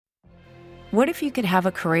What if you could have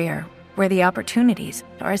a career where the opportunities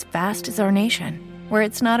are as vast as our nation, where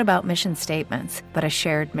it's not about mission statements, but a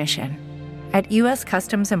shared mission? At U.S.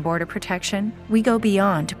 Customs and Border Protection, we go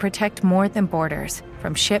beyond to protect more than borders.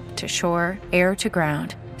 From ship to shore, air to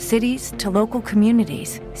ground, cities to local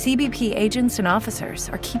communities, CBP agents and officers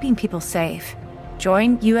are keeping people safe.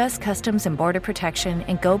 Join U.S. Customs and Border Protection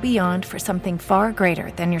and go beyond for something far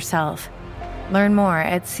greater than yourself. Learn more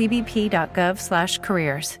at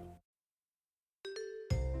cbp.gov/careers.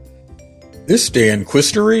 This day in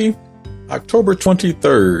Quistery, October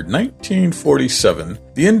 23, 1947,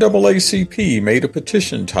 the NAACP made a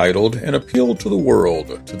petition titled An Appeal to the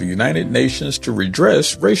World to the United Nations to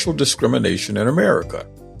Redress Racial Discrimination in America.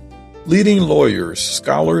 Leading lawyers,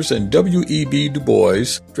 scholars, and W.E.B. Du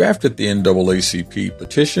Bois drafted the NAACP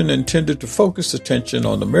petition intended to focus attention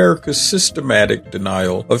on America's systematic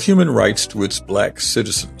denial of human rights to its black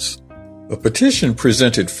citizens. The petition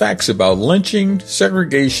presented facts about lynching,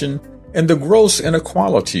 segregation, and the gross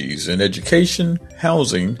inequalities in education,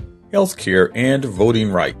 housing, healthcare, and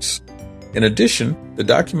voting rights. In addition, the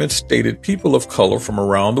document stated people of color from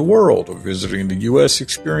around the world visiting the U.S.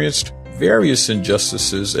 experienced various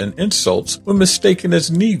injustices and insults when mistaken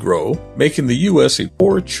as Negro, making the U.S. a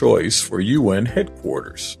poor choice for UN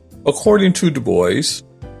headquarters. According to Du Bois,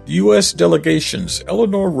 the U.S. delegation's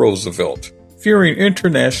Eleanor Roosevelt, fearing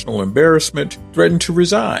international embarrassment, threatened to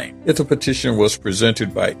resign if the petition was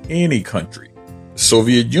presented by any country. The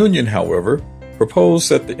Soviet Union, however, proposed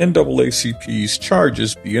that the NAACP's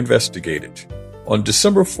charges be investigated. On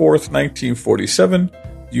December 4, 1947,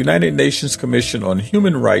 the United Nations Commission on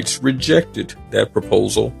Human Rights rejected that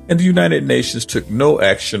proposal, and the United Nations took no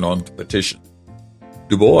action on the petition.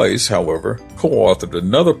 Du Bois, however, co-authored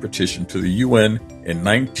another petition to the UN in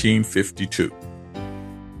 1952.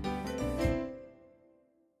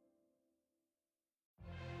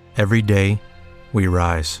 Every day, we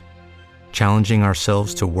rise, challenging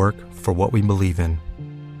ourselves to work for what we believe in.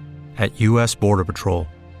 At U.S. Border Patrol,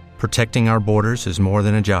 protecting our borders is more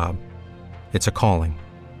than a job. It's a calling.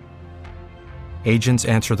 Agents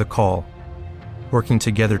answer the call, working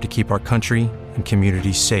together to keep our country and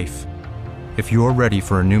communities safe. If you're ready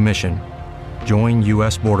for a new mission, join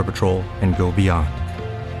U.S. Border Patrol and go beyond.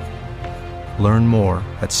 Learn more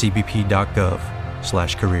at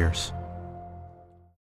cbp.gov/careers.